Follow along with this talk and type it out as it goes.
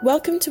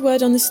Welcome to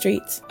Word on the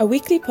Street, a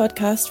weekly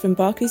podcast from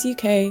Barclays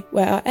UK,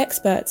 where our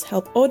experts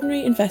help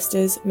ordinary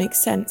investors make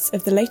sense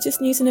of the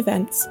latest news and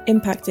events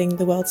impacting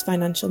the world's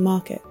financial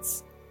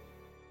markets.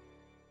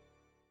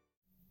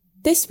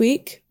 This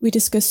week, we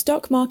discuss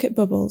stock market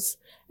bubbles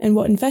and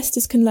what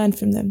investors can learn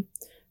from them,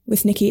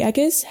 with Nikki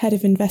Eggers, Head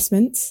of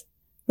Investments,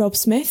 Rob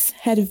Smith,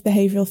 Head of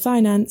Behavioural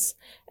Finance,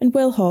 and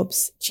Will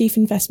Hobbs, Chief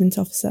Investment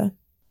Officer.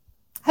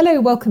 Hello,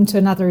 welcome to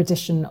another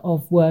edition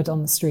of Word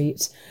on the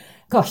Street.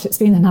 Gosh, it's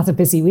been another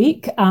busy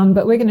week,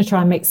 but we're going to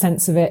try and make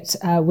sense of it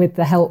with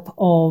the help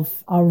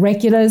of our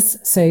regulars,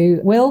 so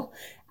Will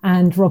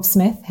and Rob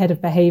Smith, Head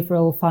of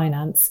Behavioural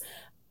Finance.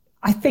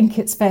 I think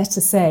it's fair to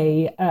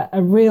say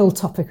a real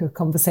topic of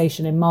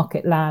conversation in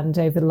market land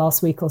over the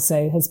last week or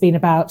so has been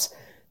about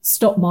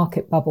stock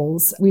market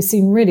bubbles. We've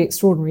seen really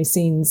extraordinary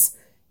scenes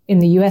in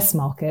the US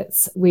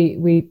markets.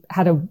 We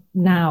had a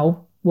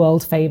now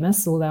world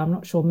famous, although I'm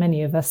not sure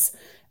many of us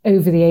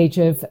over the age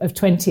of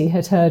 20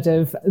 had heard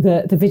of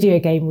the video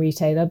game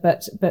retailer,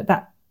 but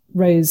that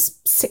rose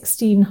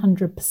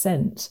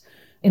 1,600%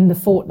 in the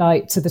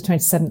fortnight to the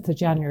 27th of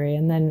January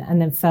and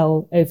then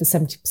fell over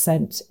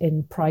 70%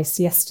 in price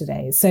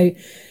yesterday. So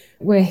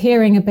we're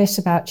hearing a bit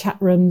about chat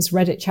rooms.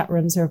 Reddit chat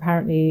rooms are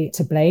apparently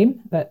to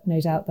blame, but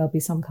no doubt there'll be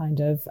some kind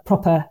of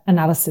proper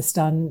analysis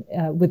done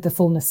with the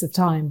fullness of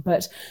time.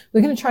 But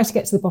we're going to try to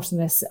get to the bottom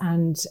of this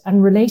and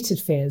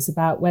related fears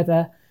about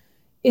whether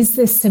is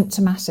this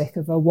symptomatic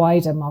of a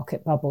wider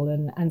market bubble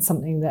and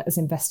something that as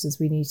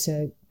investors we need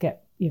to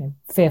get,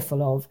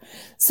 fearful of.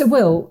 So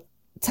Will,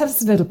 tell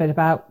us a little bit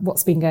about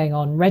what's been going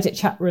on. Reddit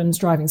chat rooms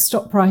driving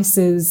stock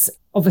prices.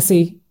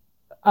 Obviously,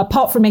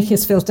 apart from making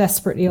us feel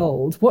desperately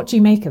old, what do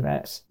you make of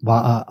it?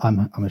 Well,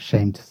 I'm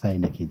ashamed to say,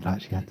 Nikki, that I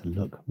actually had to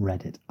look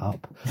Reddit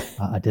up.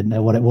 I didn't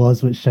know what it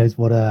was, which shows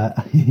what I'm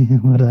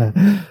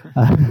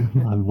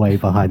way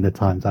behind the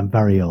times. I'm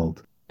very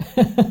old.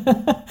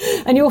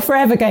 And you're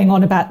forever going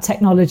on about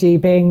technology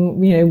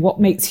being, what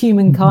makes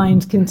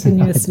humankind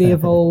continuously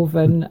evolve,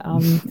 and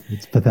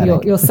it's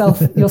pathetic. You're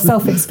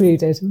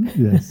self-excluded.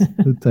 Yes,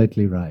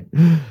 totally right.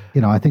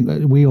 I think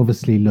that we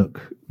obviously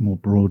look more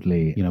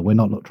broadly. We're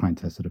not trying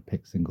to sort of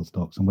pick single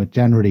stocks, and we're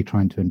generally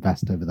trying to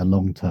invest over the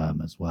long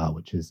term as well,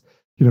 which is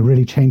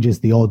really changes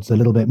the odds a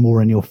little bit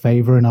more in your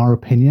favor, in our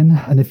opinion.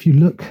 And if you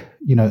look,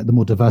 at the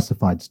more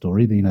diversified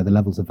story, the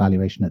levels of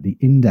valuation at the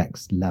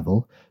index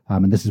level,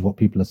 and this is what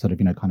people are sort of,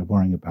 kind of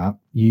worrying about.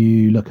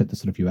 You look at the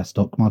sort of US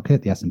stock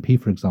market, the S&P,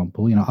 for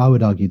example, I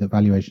would argue that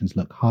valuations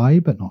look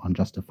high, but not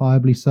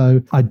unjustifiably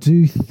so. I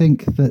do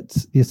think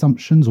that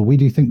we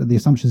do think that the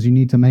assumptions you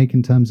need to make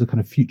in terms of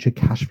kind of future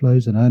cash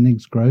flows and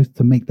earnings growth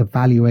to make the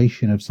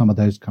valuation of some of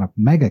those kind of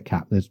mega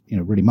cap, those,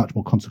 really much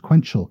more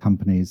consequential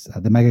companies,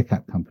 the mega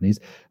cap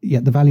companies,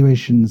 yet the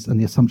valuations and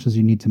the assumptions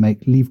you need to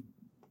make leave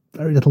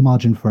very little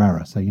margin for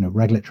error. So,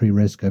 regulatory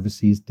risk,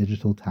 overseas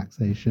digital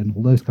taxation,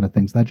 all those kind of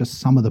things. They're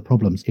just some of the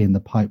problems in the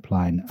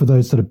pipeline for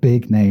those sort of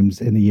big names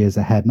in the years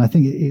ahead. And I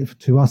think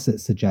to us, it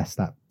suggests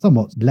that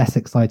somewhat less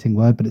exciting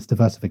word, but it's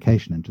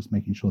diversification and just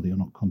making sure that you're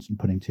not constantly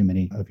putting too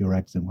many of your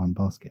eggs in one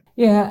basket.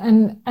 Yeah.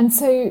 And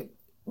so,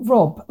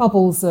 Rob,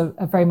 bubbles are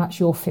very much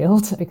your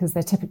field because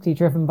they're typically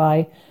driven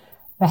by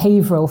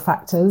behavioural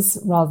factors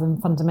rather than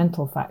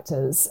fundamental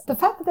factors. The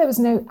fact that there was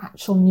no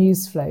actual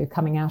news flow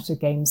coming out of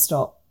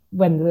GameStop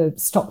when the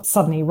stock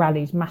suddenly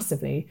rallied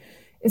massively,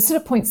 it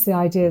sort of points to the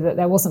idea that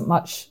there wasn't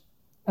much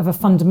of a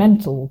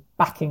fundamental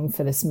backing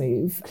for this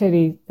move.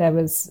 Clearly, there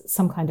was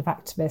some kind of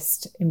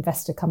activist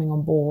investor coming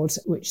on board,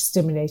 which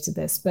stimulated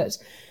this. But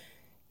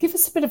give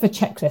us a bit of a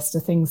checklist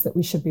of things that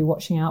we should be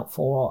watching out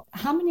for.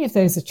 How many of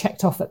those are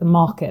checked off at the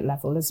market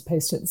level as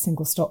opposed to at the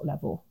single stock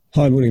level?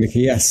 Hi, morning, Nikki.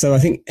 Yes. So I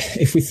think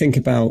if we think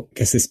about,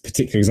 this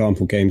particular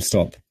example,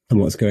 GameStop, and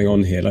what's going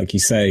on here, like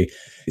you say,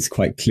 it's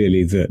quite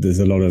clearly that there's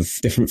a lot of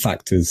different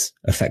factors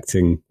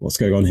affecting what's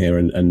going on here.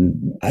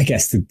 And I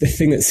guess the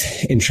thing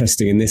that's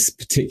interesting in this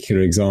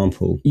particular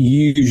example,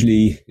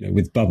 usually,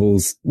 with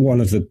bubbles, one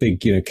of the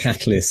big,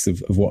 catalysts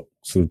of what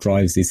sort of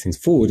drives these things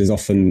forward is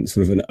often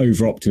sort of an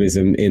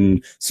over-optimism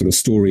in sort of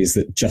stories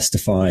that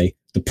justify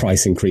the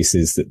price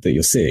increases that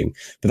you're seeing.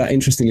 But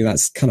interestingly,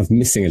 that's kind of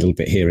missing a little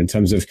bit here in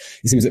terms of,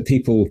 it seems that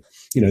people,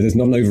 there's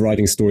not an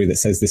overriding story that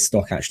says this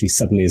stock actually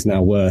suddenly is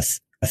now worth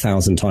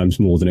 1,000 times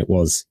more than it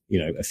was,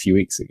 a few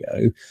weeks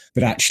ago.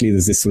 But actually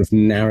there's this sort of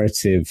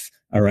narrative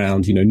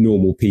around,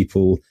 normal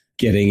people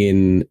getting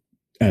in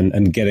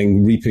and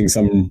reaping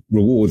some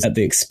rewards at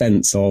the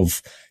expense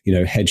of,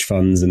 hedge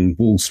funds and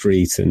Wall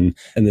Street. And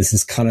there's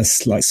this kind of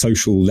like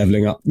social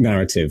leveling up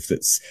narrative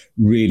that's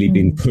really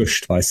been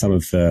pushed by some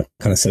of the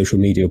kind of social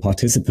media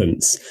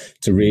participants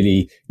to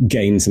really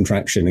gain some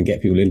traction and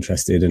get people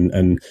interested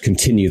and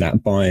continue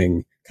that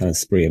buying kind of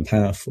spree and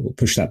powerful,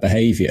 push that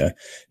behavior.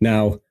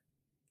 Now,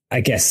 I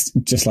guess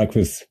just like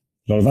with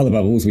a lot of other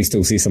bubbles, we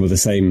still see some of the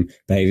same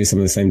behavior, some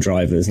of the same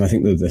drivers. And I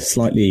think that the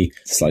slightly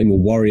more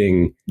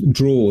worrying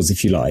draws,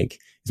 if you like,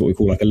 is what we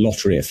call like a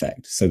lottery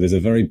effect. So there's a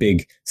very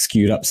big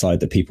skewed upside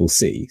that people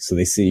see. So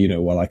they see,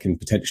 well, I can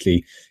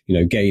potentially,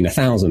 gain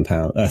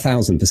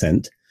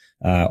 1,000%.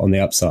 on the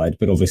upside.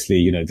 But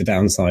obviously, the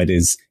downside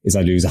is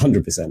I lose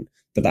 100%.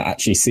 But that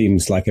actually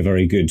seems like a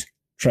very good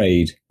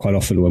trade quite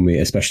often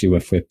especially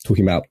if we're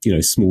talking about,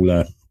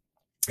 smaller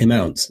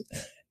amounts,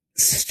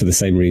 for the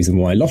same reason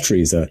why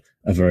lotteries are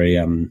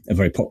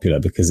very popular,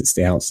 because it's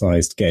the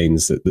outsized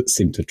gains that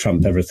seem to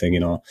trump everything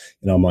in our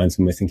minds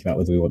when we're thinking about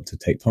whether we want to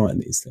take part in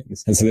these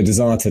things. And so the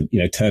desire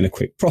to, turn a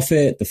quick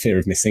profit, the fear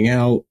of missing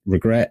out,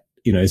 regret,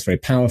 is very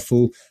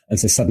powerful. And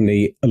so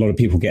suddenly a lot of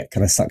people get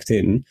kind of sucked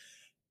in.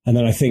 And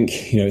then I think,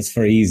 it's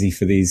very easy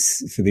for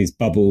these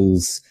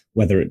bubbles,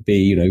 whether it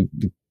be,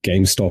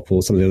 GameStop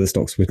or some of the other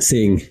stocks we're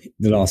seeing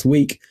the last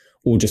week,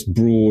 or just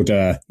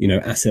broader,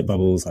 asset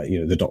bubbles like,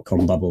 the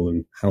dot-com bubble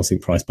and housing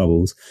price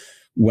bubbles,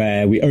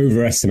 where we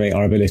overestimate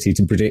our ability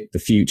to predict the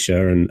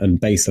future and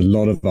base a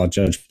lot of our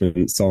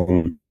judgments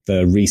on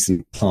the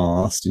recent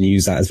past and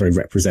use that as very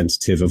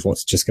representative of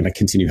what's just going to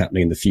continue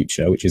happening in the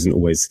future, which isn't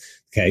always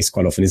the case,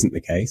 quite often isn't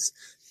the case.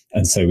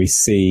 And so we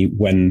see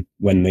when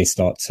they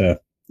start to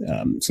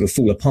sort of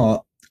fall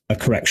apart, a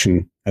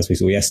correction, as we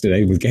saw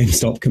yesterday with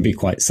GameStop, can be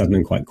quite sudden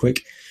and quite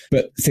quick.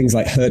 But things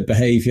like herd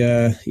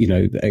behavior,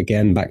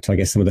 again, back to, I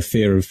guess, some of the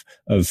fear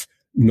of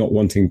not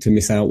wanting to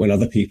miss out when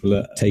other people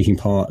are taking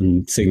part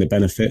and seeing the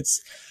benefits.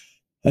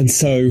 And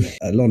so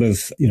a lot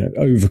of,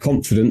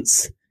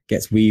 overconfidence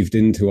gets weaved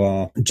into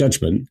our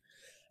judgment.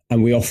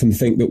 And we often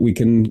think that we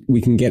can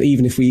get,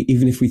 even if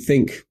we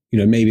think,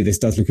 maybe this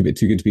does look a bit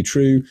too good to be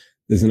true,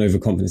 there's an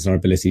overconfidence in our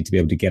ability to be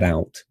able to get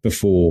out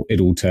before it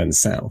all turns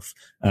south.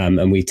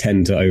 And we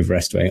tend to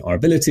overestimate our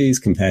abilities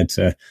compared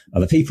to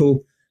other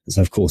people. And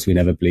so, of course, we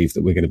never believe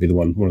that we're going to be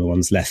one of the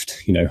ones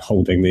left,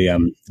 holding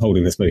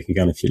the smoking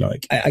gun, if you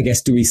like. I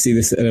guess, do we see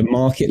this at a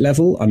market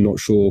level? I'm not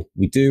sure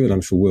we do. And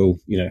I'm sure Will,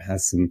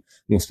 has some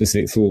more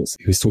specific thoughts.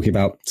 He was talking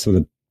about sort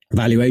of the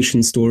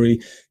valuation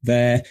story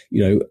there.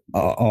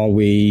 Are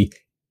we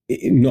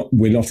not,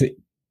 we're not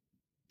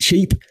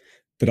cheap,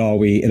 but are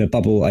we in a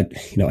bubble? I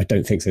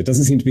don't think so. It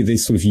doesn't seem to be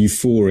this sort of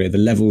euphoria, the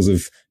levels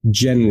of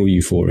general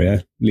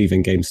euphoria,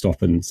 leaving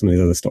GameStop and some of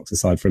these other stocks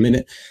aside for a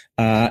minute,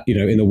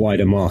 in the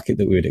wider market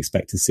that we would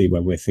expect to see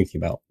when we're thinking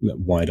about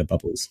wider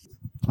bubbles.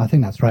 I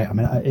think that's right. I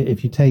mean,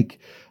 if you take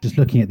just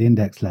looking at the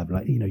index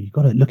level, you've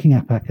got to, looking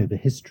at back over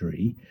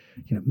history,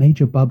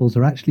 major bubbles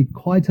are actually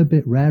quite a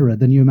bit rarer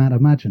than you might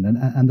imagine.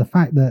 And the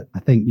fact that I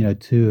think,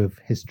 two of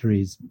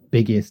history's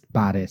biggest,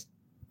 baddest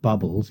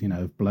bubbles,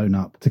 have blown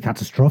up to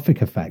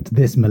catastrophic effect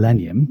this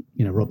millennium,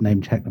 Rob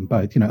name-checked them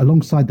both,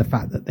 alongside the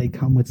fact that they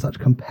come with such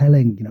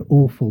compelling,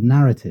 awful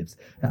narratives.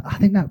 I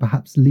think that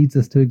perhaps leads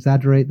us to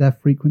exaggerate their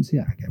frequency.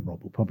 Again,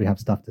 Rob will probably have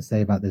stuff to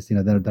say about this.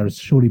 There's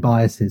surely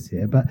biases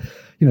here, but,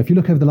 if you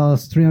look over the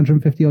last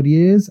 350 odd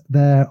years,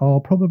 there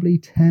are probably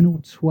 10 or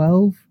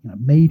 12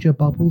 major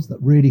bubbles that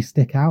really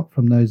stick out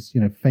from those,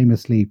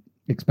 famously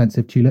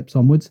expensive tulips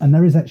onwards. And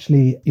there is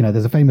actually,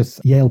 there's a famous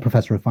Yale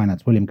professor of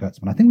finance, William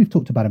Kurtzman. I think we've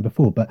talked about him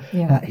before, but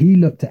he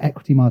looked at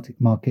equity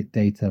market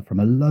data from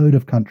a load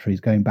of countries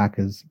going back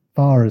as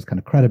far as kind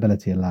of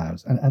credibility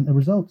allows. And the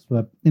results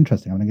were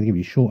interesting. I'm going to give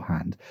you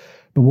shorthand.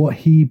 But what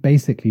he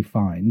basically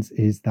finds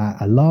is that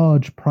a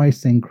large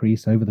price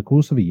increase over the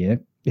course of a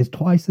year is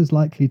twice as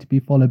likely to be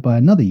followed by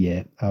another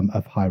year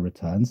of high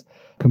returns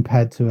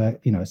compared to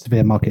a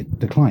severe market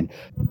decline.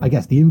 I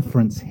guess the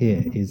inference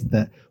here is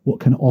that what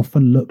can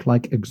often look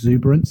like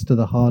exuberance to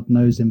the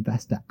hard-nosed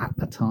investor at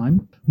the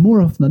time,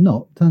 more often than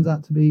not, turns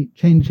out to be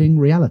changing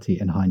reality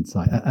in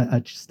hindsight,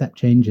 a step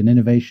change in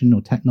innovation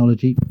or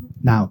technology.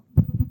 Now,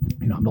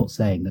 I'm not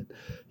saying that,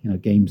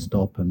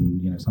 GameStop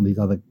and, some of these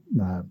other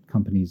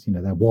companies,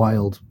 their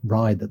wild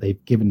ride that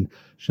they've given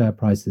share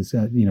prices,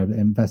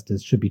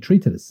 investors should be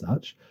treated as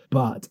such.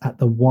 But at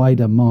the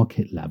wider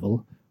market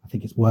level, I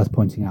think it's worth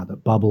pointing out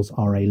that bubbles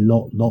are a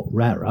lot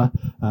rarer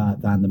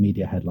than the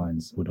media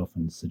headlines would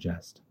often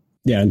suggest.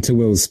 Yeah, and to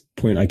Will's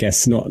point, I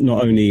guess not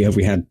only have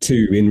we had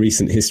two in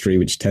recent history,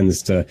 which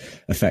tends to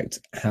affect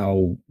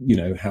how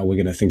we're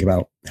going to think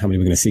about how many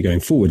we're going to see going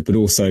forward, but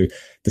also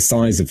the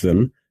size of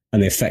them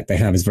and the effect they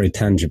have is very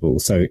tangible.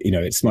 So,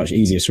 it's much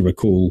easier to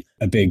recall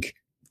a big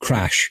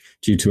crash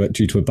due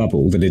to a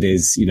bubble than it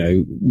is,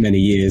 many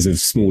years of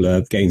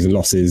smaller gains and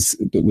losses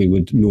that we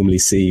would normally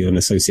see and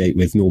associate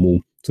with normal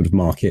sort of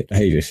market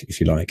behavior, if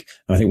you like.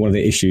 And I think one of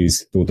the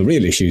issues, or the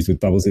real issues with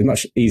bubbles, is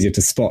much easier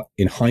to spot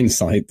in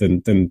hindsight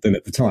than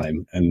at the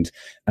time.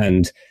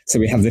 And so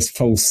we have this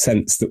false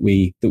sense that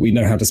we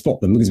know how to spot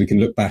them because we can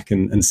look back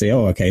and say,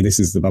 oh, okay, this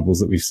is the bubbles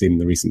that we've seen in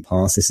the recent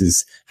past. This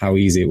is how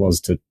easy it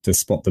was to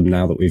spot them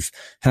now that we've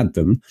had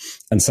them.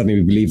 And suddenly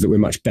we believe that we're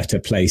much better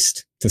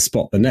placed to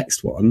spot the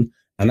next one.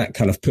 And that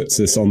kind of puts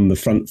us on the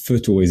front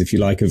foot always, if you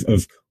like,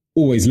 of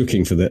always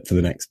looking for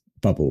the next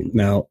bubble.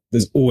 Now,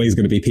 there's always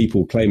going to be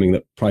people claiming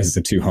that prices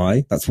are too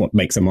high. That's what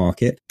makes a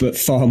market. But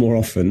far more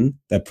often,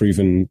 they're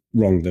proven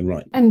wrong than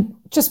right. And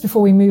just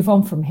before we move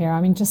on from here,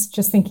 I mean, just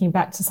thinking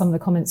back to some of the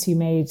comments you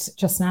made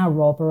just now,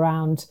 Rob,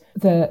 around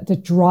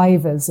the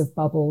drivers of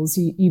bubbles.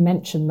 You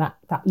mentioned that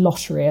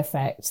lottery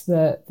effect,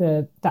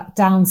 that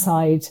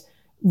downside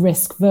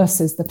risk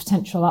versus the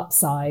potential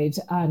upside,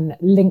 and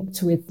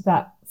linked with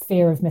that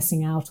fear of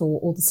missing out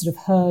or the sort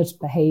of herd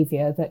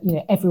behavior that,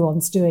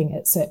 everyone's doing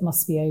it, so it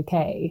must be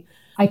okay.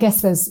 I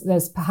guess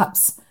there's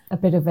perhaps a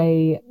bit of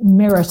a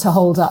mirror to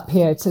hold up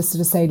here to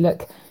sort of say,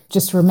 look,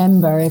 just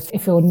remember,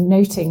 if you're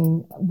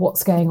noting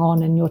what's going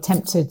on and you're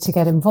tempted to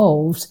get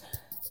involved,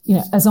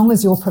 as long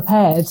as you're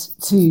prepared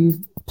to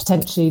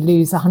potentially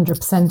lose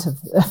 100%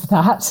 of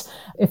that,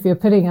 if you're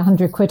putting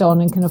 100 quid on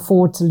and can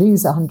afford to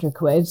lose 100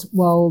 quid,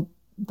 well,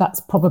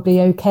 that's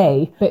probably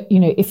okay. But,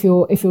 if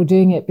you're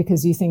doing it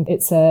because you think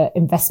it's a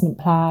investment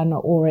plan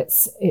or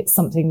it's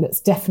something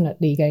that's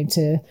definitely going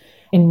to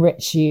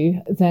enrich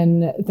you,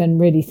 then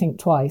really think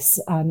twice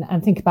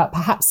and think about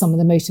perhaps some of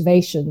the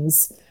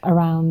motivations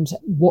around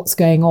what's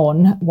going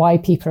on, why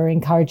people are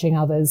encouraging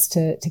others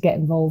to get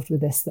involved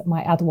with this that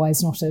might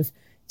otherwise not have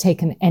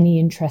taken any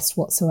interest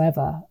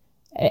whatsoever.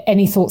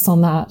 Any thoughts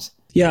on that?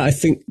 Yeah, I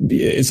think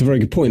it's a very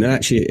good point. And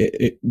actually,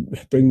 it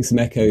brings some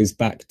echoes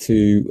back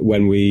to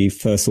when we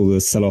first saw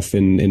the sell-off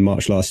in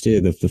March last year,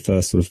 the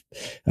first sort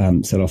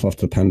of sell-off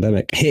after the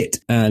pandemic hit.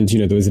 And,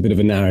 there was a bit of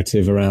a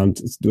narrative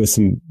around, there were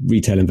some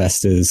retail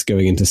investors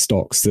going into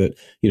stocks that,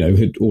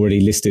 had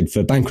already listed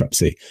for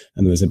bankruptcy.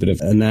 And there was a bit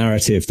of a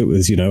narrative that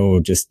was,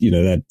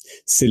 they're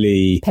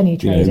silly penny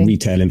trading.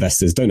 Retail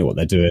investors don't know what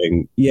they're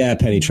doing. Yeah,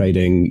 penny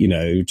trading,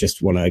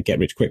 just want to get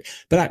rich quick.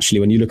 But actually,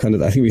 when you look under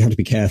that, I think we have to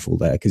be careful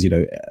there because,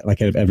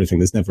 like everything,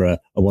 there's never a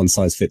one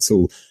size fits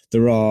all.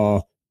 There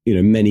are,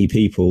 many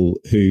people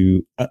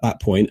who at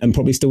that point, and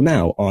probably still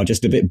now, are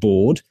just a bit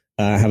bored,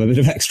 have a bit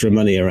of extra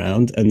money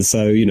around. And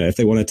so, if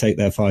they want to take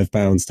their £5,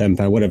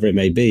 £10, whatever it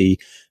may be,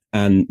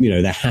 and,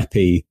 they're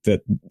happy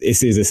that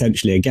this is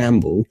essentially a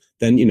gamble,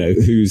 then,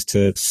 who's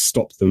to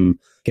stop them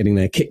getting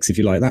their kicks, if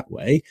you like, that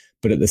way.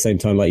 But at the same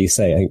time, like you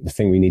say, I think the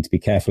thing we need to be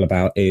careful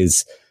about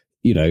is,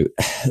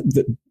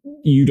 that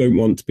you don't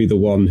want to be the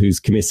one who's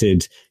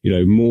committed,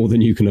 more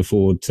than you can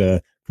afford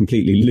to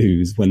completely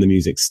lose when the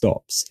music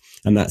stops.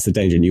 And that's the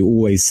danger. And you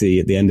always see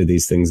at the end of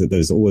these things that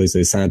there's always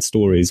those sad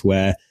stories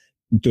where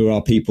there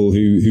are people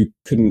who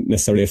couldn't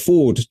necessarily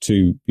afford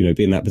to,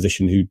 be in that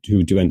position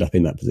who do end up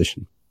in that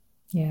position.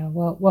 Yeah,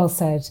 well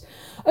said.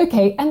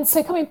 Okay. And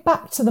so coming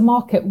back to the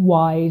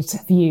market-wide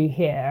view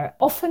here,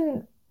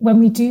 often when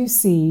we do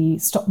see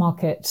stock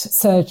market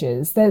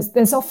surges,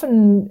 there's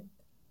often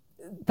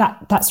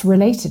that's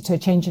related to a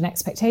change in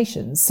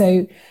expectations.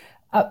 So,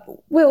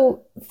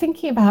 Will,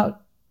 thinking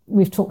about,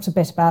 we've talked a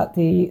bit about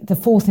the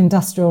fourth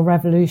industrial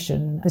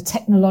revolution, the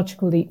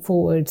technological leap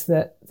forward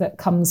that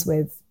comes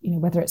with,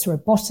 whether it's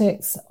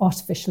robotics,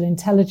 artificial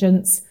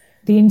intelligence,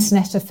 the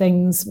Internet of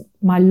Things,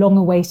 my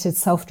long-awaited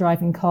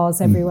self-driving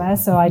cars everywhere,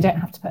 so I don't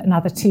have to put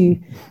another 2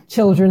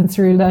 children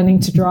through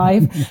learning to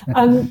drive.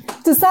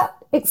 Does that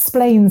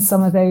explain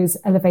some of those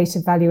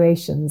elevated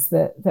valuations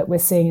that we're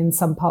seeing in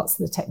some parts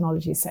of the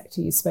technology sector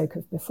you spoke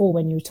of before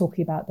when you were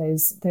talking about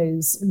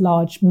those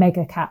large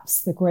mega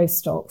caps, the growth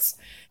stocks?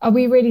 Are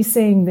we really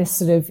seeing this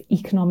sort of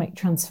economic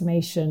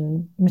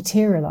transformation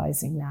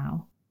materializing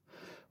now?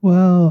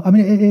 Well, I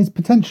mean, it is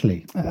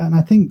potentially. And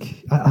I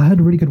think I heard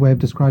a really good way of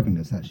describing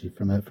this, actually,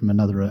 from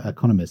another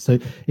economist. So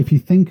if you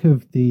think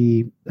of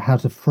how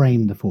to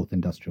frame the fourth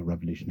industrial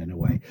revolution in a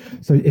way.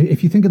 So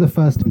if you think of the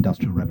first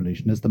industrial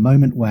revolution as the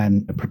moment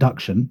when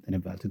production, in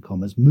inverted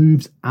commas,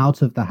 moves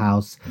out of the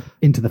house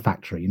into the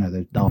factory,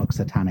 those dark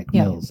satanic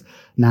mills.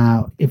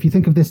 Now, if you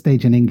think of this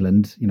stage in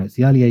England, it's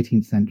the early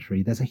 18th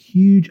century, there's a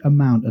huge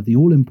amount of the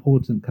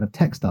all-important kind of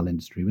textile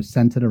industry was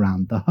centered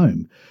around the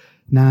home.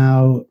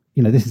 Now,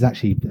 this is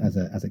actually, as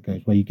it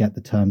goes, where you get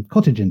the term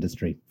cottage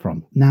industry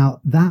from.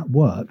 Now, that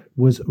work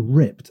was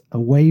ripped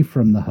away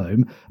from the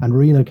home and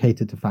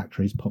relocated to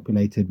factories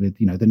populated with,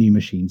 the new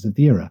machines of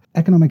the era.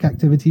 Economic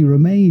activity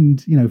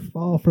remained,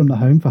 far from the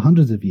home for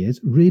hundreds of years,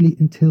 really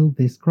until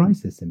this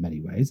crisis in many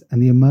ways. And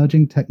the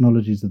emerging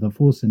technologies of the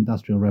fourth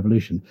industrial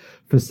revolution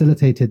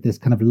facilitated this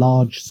kind of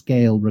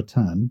large-scale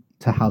return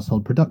to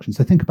household production.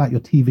 So think about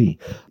your TV.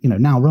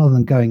 Now, rather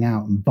than going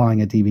out and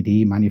buying a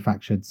DVD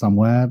manufactured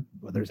somewhere,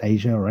 whether it's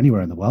Asia or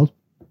anywhere in the world,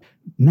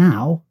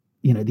 now,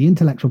 the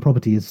intellectual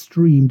property is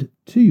streamed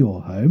to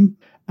your home,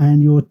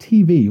 and your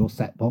TV, your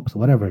set box, or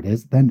whatever it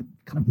is, then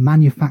kind of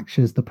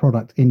manufactures the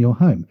product in your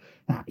home.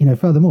 Now,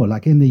 furthermore,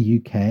 like in the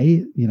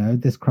UK,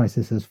 this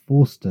crisis has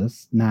forced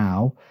us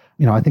now,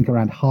 I think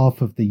around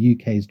half of the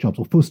UK's jobs,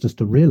 or forced us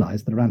to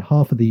realize that around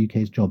half of the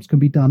UK's jobs can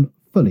be done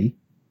fully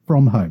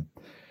from home.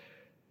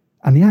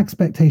 And the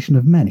expectation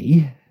of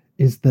many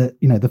is that,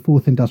 the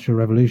fourth industrial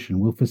revolution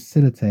will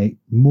facilitate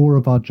more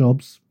of our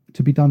jobs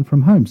to be done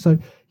from home. So,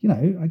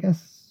 I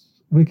guess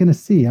we're going to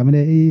see. I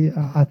mean,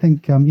 I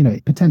think,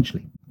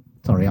 potentially.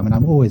 Sorry, I mean,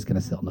 I'm always going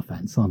to sit on the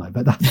fence, aren't I?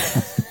 But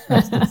that's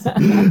as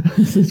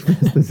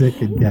best as it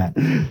can get.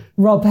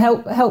 Rob,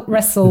 help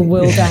wrestle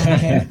Will down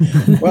here.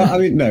 Well,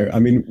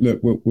 look,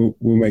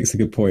 Will makes a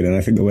good point, and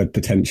I think the word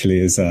potentially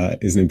is an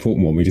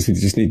important one. We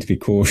just need to be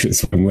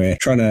cautious when we're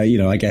trying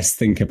to, I guess,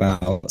 think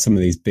about some of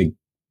these big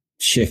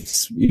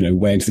shifts,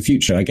 way into the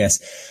future. I guess,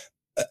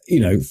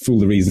 for all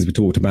the reasons we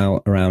talked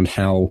about around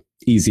how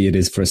easy it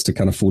is for us to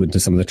kind of fall into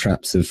some of the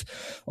traps of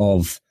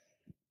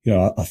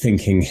our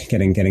thinking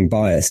getting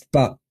biased.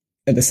 But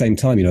at the same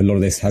time, a lot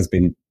of this has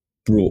been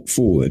brought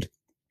forward.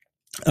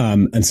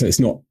 And so it's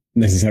not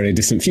necessarily a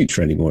distant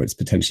future anymore. It's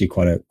potentially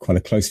quite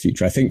a close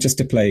future. I think, just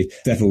to play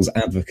devil's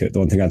advocate, the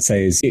one thing I'd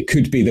say is it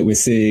could be that we're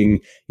seeing,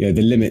 the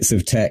limits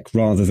of tech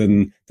rather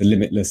than the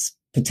limitless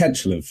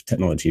potential of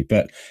technology.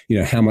 But,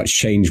 how much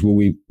change will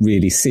we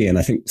really see? And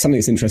I think something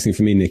that's interesting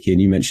for me, Nikki,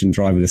 and you mentioned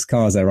driverless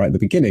cars there right at the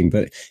beginning,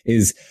 but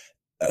is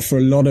for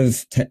a lot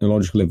of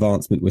technological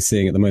advancement we're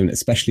seeing at the moment,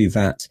 especially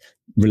that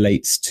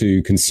relates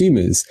to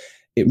consumers,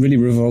 it really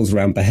revolves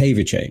around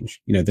behavior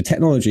change. The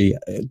technology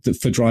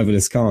for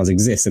driverless cars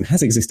exists and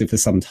has existed for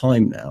some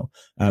time now.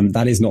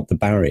 That is not the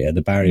barrier.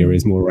 The barrier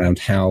is more around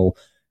how,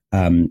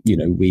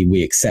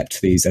 we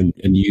accept these and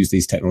use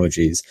these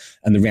technologies.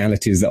 And the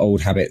reality is that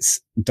old habits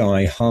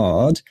die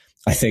hard.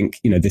 I think,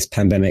 this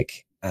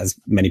pandemic, as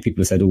many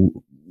people have said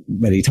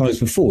many times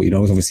before,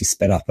 was obviously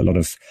sped up a lot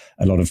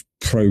of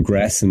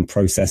progress and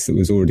process that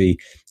was already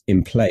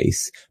in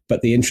place.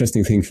 But the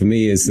interesting thing for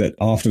me is that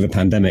after the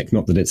pandemic,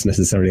 not that it's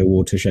necessarily a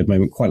watershed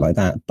moment quite like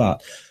that,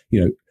 but,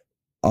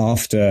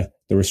 after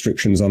the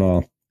restrictions on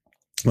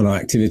our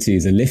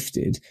activities are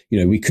lifted,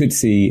 we could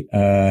see,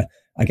 a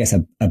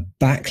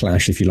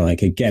backlash, if you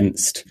like,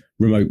 against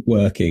remote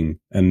working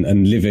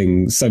and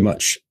living so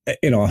much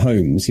in our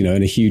homes,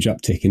 and a huge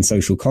uptick in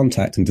social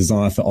contact and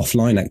desire for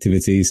offline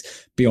activities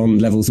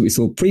beyond levels that we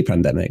saw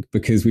pre-pandemic,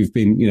 because we've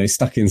been,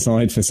 stuck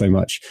inside for so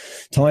much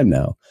time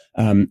now.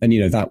 And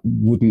that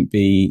wouldn't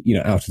be,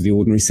 out of the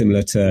ordinary.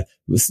 There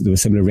were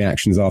similar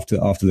reactions after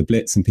the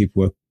Blitz, and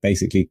people were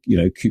basically,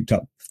 cooped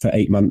up for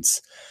 8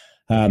 months.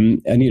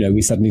 And,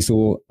 we suddenly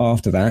saw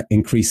after that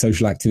increased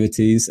social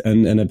activities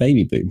and a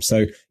baby boom.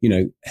 So,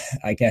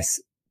 I guess,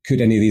 could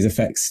any of these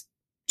effects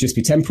just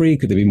be temporary?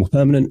 Could they be more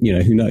permanent?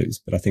 Who knows?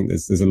 But I think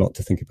there's a lot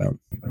to think about.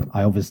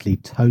 I obviously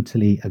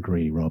totally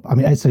agree, Rob. I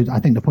mean, so I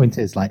think the point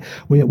is, like,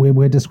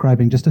 we're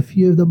describing just a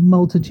few of the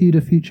multitude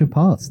of future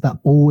paths that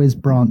always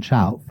branch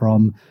out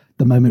from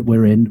the moment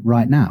we're in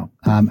right now.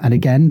 And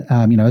again,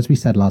 as we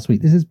said last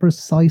week, this is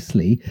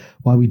precisely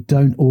why we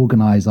don't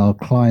organize our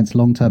clients'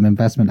 long-term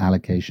investment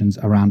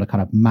allocations around a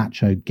kind of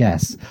macho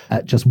guess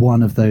at just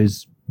one of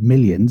those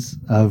millions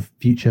of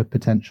future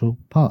potential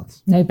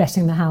paths. No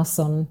betting the house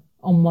on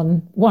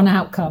one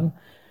outcome.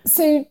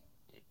 So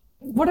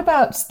what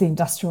about the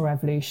Industrial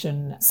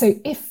Revolution? So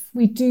if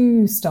we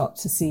do start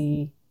to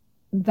see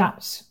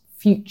that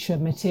future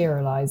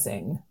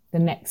materializing, the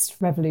next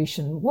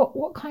revolution,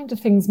 what kind of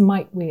things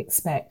might we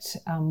expect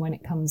when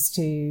it comes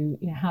to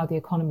how the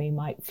economy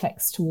might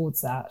flex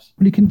towards that?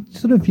 Well, you can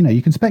sort of,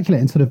 you can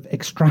speculate and sort of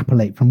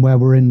extrapolate from where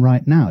we're in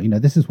right now.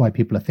 This is why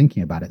people are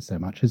thinking about it so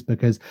much, is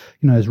because,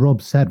 as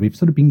Rob said, we've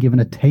sort of been given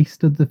a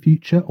taste of the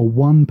future, or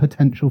one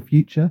potential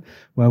future,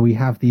 where we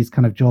have these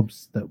kind of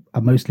jobs that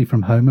are mostly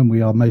from home and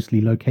we are mostly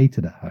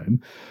located at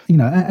home,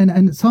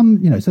 and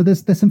some, so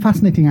there's some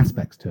fascinating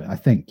aspects to it, I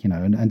think,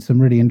 and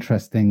some really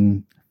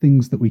interesting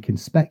things that we can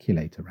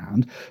speculate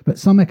around. But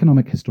some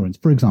economic historians,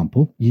 for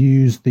example,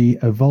 use the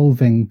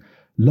evolving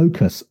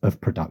locus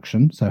of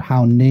production, so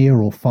how near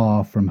or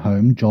far from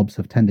home jobs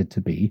have tended to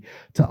be,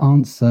 to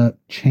answer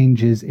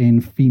changes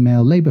in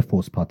female labour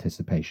force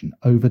participation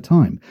over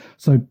time.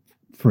 So,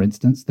 for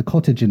instance, the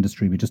cottage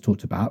industry we just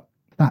talked about,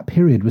 that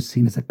period was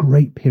seen as a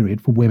great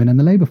period for women in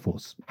the labour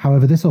force.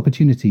 However, this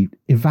opportunity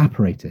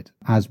evaporated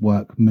as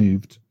work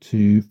moved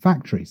to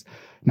factories.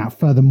 Now,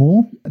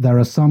 furthermore, there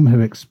are some who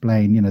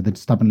explain, the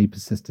stubbornly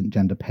persistent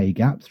gender pay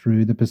gap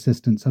through the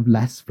persistence of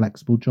less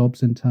flexible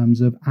jobs in terms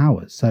of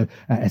hours. So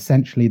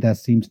essentially, there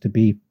seems to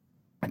be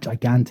a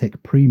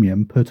gigantic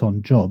premium put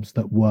on jobs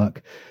that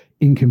work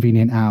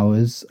inconvenient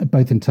hours,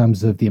 both in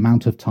terms of the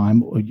amount of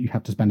time you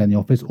have to spend in the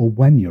office or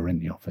when you're in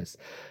the office.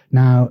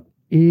 Now,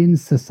 in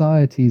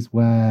societies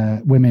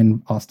where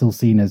women are still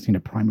seen as,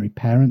 primary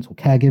parents or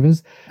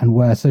caregivers, and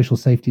where social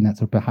safety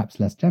nets are perhaps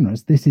less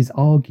generous, this is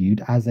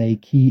argued as a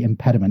key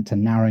impediment to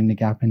narrowing the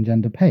gap in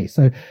gender pay.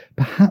 So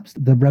perhaps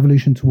the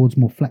revolution towards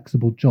more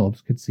flexible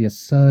jobs could see a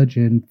surge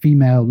in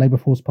female labour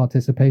force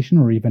participation,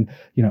 or even,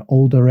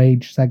 older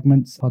age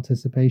segments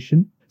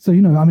participation. So,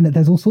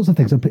 there's all sorts of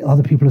things.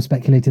 Other people have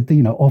speculated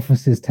that,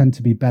 offices tend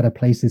to be better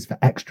places for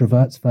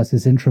extroverts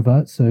versus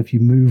introverts. So if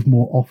you move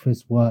more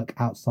office work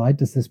outside,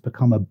 does this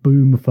become a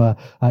boom for,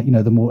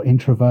 the more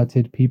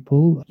introverted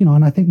people?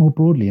 And I think more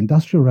broadly,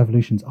 industrial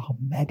revolutions are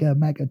mega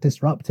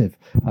disruptive.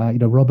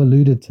 Rob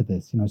alluded to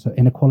this, so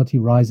inequality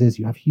rises,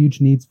 you have huge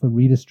needs for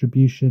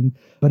redistribution.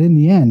 But in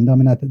the end, the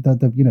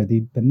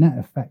net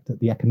effect at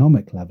the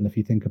economic level, if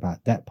you think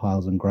about debt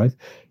piles and growth,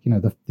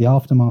 the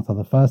aftermath of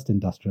the first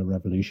industrial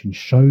revolution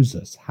shows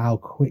us how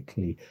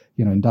quickly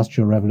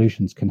industrial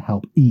revolutions can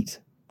help eat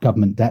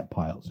government debt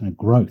piles,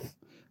 growth,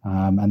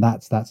 and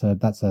that's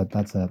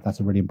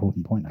a really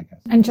important point, I guess.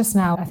 And just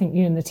now, I think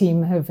you and the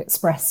team have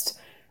expressed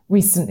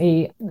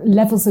recently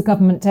levels of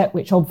government debt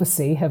which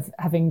obviously have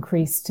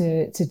increased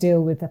to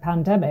deal with the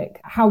pandemic.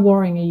 How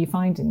worrying are you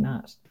finding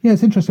that? Yeah,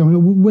 it's interesting. I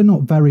mean, we're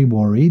not very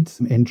worried,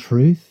 in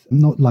truth,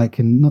 not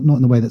in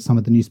the way that some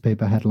of the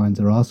newspaper headlines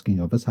are asking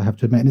of us, I have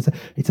to admit. And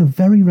it's a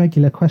very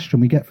regular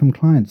question we get from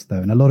clients,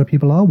 though, and a lot of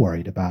people are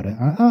worried about it.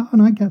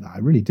 And I get that, I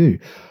really do.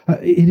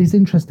 It is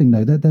interesting,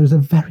 though, that there's a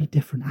very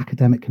different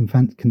academic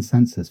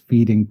consensus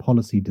feeding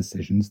policy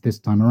decisions this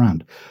time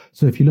around.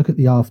 So if you look at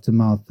the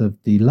aftermath of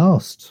the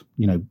last,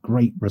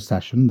 great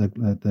recession,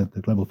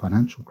 the global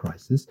financial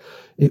crisis,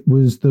 it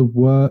was the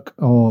work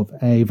of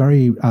a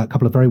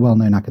couple of very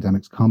well-known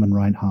academics, Carmen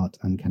Reinhart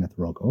and Kenneth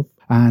Rogoff.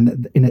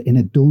 And in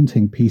a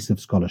daunting piece of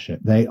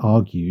scholarship, they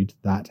argued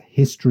that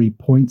history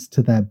points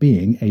to there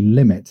being a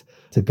limit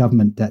to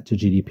government debt to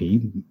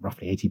GDP,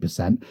 roughly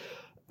 80%,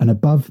 and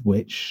above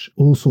which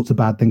all sorts of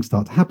bad things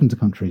start to happen to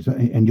countries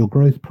and your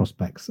growth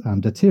prospects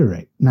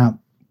deteriorate. Now,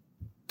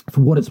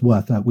 for what it's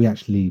worth, we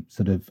actually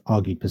sort of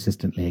argued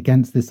persistently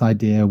against this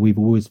idea. We've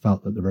always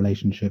felt that the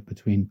relationship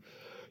between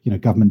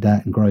government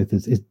debt and growth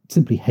is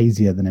simply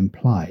hazier than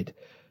implied.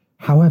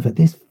 However,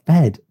 this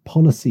Fed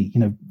policy,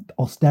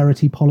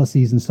 austerity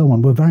policies and so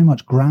on, were very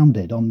much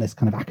grounded on this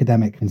kind of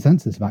academic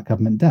consensus about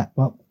government debt.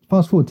 Well,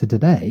 fast forward to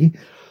today,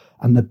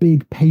 and the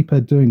big paper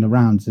doing the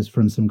rounds is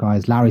from some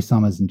guys, Larry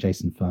Summers and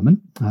Jason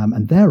Furman,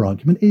 and their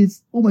argument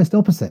is almost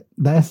opposite.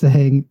 They're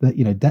saying that,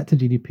 debt to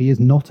GDP is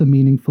not a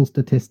meaningful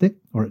statistic,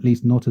 or at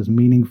least not as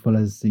meaningful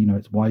as,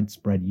 its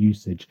widespread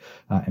usage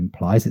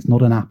implies. It's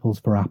not an apples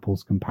for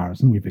apples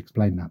comparison. We've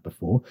explained that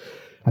before.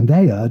 And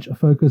they urge a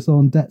focus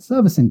on debt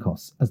servicing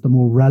costs as the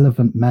more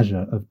relevant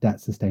measure of debt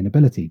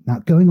sustainability. Now,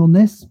 going on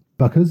this,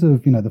 because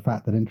of, the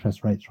fact that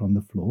interest rates are on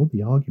the floor,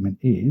 the argument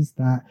is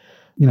that,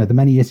 the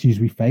many issues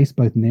we face,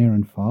 both near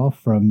and far,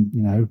 from,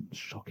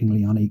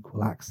 shockingly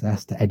unequal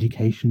access to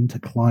education, to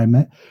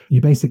climate,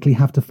 you basically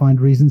have to find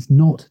reasons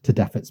not to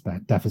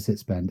deficit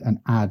spend and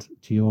add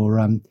to your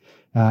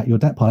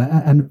debt pile.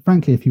 And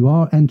frankly, if you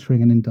are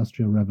entering an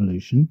industrial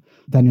revolution,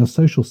 then your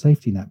social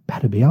safety net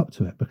better be up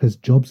to it, because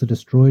jobs are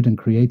destroyed and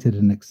created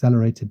at an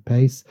accelerated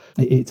pace.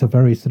 It's a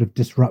very sort of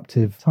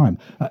disruptive time.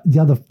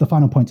 The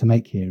final point to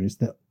make here is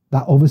that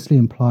obviously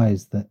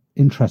implies that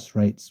interest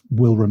rates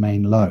will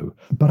remain low.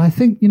 But I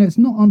think, it's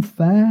not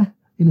unfair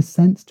in a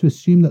sense to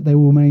assume that they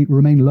will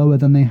remain lower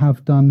than they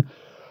have done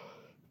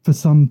for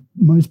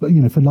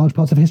for large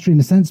parts of history, in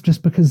a sense,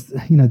 just because,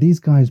 these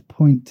guys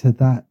point to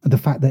the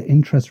fact that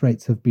interest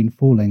rates have been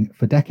falling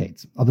for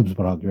decades. Others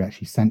would argue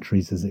actually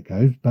centuries as it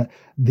goes, but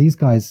these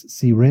guys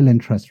see real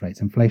interest rates,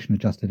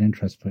 inflation-adjusted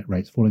interest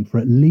rates, falling for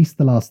at least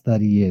the last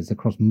 30 years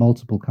across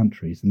multiple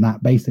countries. And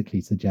that basically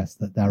suggests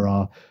that there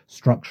are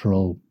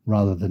structural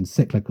rather than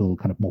cyclical,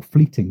 kind of more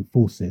fleeting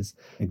forces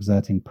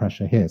exerting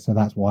pressure here. So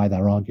that's why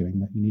they're arguing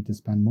that you need to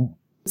spend more.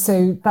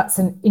 So that's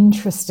an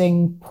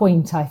interesting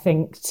point, I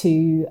think,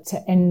 to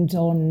end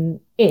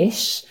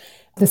on-ish.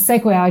 The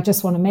segue I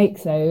just want to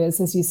make, though, is,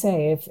 as you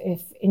say,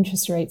 if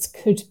interest rates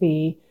could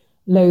be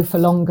low for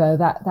longer,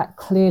 that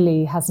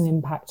clearly has an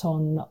impact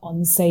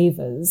on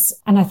savers.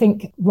 And I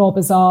think Rob,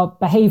 as our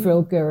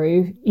behavioural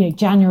guru,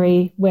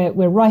 January, we're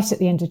right at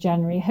the end of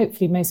January.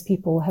 Hopefully most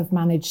people have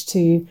managed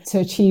to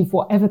achieve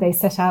whatever they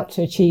set out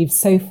to achieve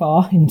so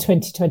far in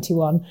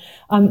 2021.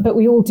 But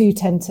we all do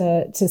tend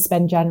to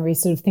spend January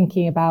sort of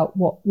thinking about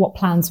what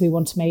plans we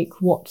want to make,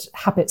 what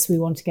habits we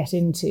want to get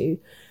into.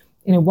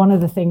 One of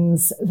the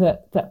things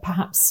that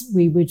perhaps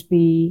we would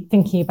be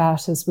thinking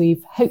about as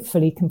we've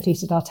hopefully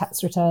completed our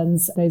tax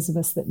returns, those of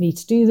us that need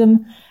to do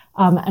them,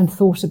 and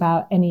thought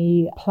about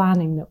any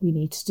planning that we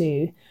need to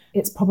do,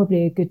 it's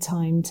probably a good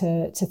time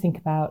to think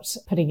about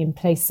putting in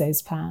place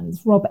those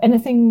plans. Rob,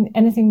 anything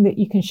that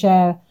you can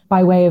share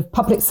by way of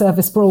public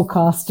service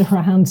broadcast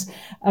around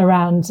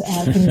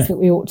things that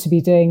we ought to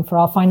be doing for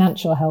our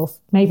financial health?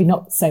 Maybe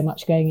not so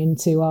much going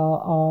into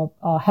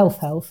our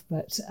health,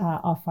 but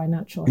our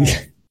financial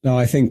health. No,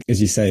 I think,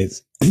 as you say,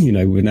 it's,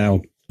 we're now,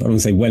 I don't want to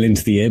say well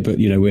into the year, but,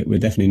 we're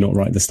definitely not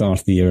right at the start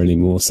of the year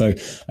anymore. So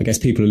I guess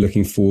people are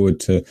looking forward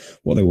to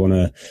what they want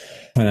to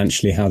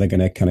financially, how they're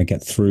going to kind of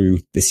get through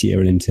this year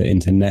and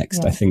into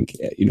next. Yeah. I think,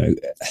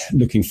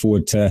 looking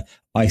forward to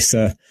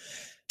ISA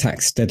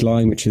tax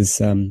deadline, which is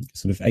sort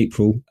of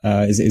April,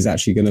 is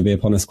actually going to be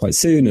upon us quite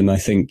soon. And I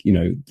think,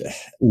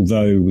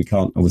 although we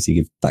can't obviously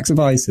give tax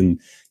advice, and,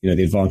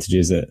 the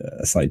advantages are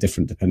slightly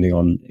different depending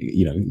on,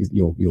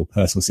 your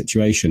personal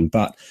situation.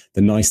 But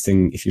the nice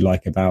thing, if you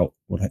like, about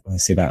what I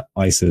say about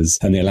ISAs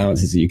and the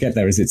allowances that you get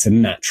there is it's a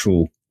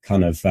natural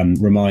kind of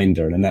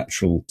reminder and a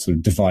natural sort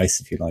of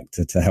device, if you like,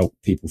 to help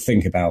people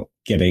think about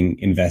getting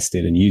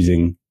invested and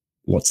using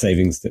what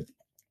savings that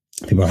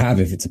people have,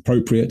 if it's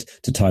appropriate,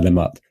 to tie them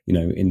up,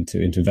 into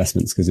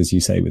investments. Because as you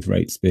say, with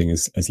rates being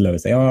as low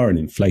as they are and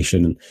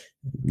inflation, and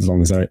as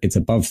long as it's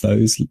above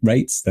those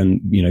rates,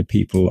 then,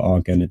 people are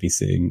going to be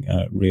seeing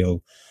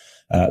real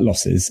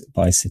losses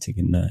by sitting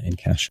in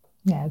cash.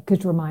 Yeah,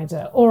 good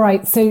reminder. All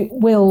right. So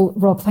Will,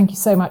 Rob, thank you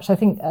so much. I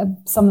think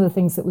some of the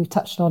things that we've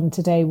touched on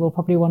today we'll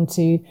probably want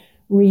to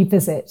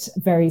revisit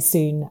very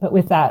soon. But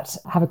with that,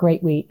 have a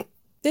great week.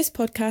 This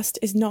podcast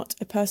is not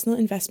a personal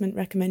investment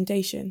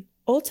recommendation.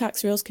 All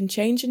tax rules can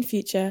change in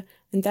future,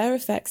 and their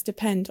effects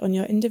depend on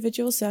your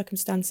individual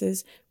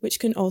circumstances, which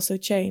can also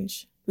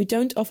change. We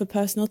don't offer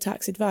personal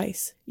tax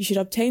advice. You should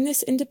obtain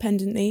this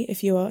independently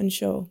if you are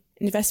unsure.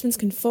 Investments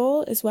can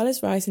fall as well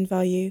as rise in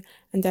value,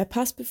 and their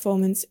past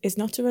performance is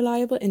not a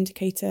reliable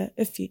indicator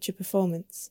of future performance.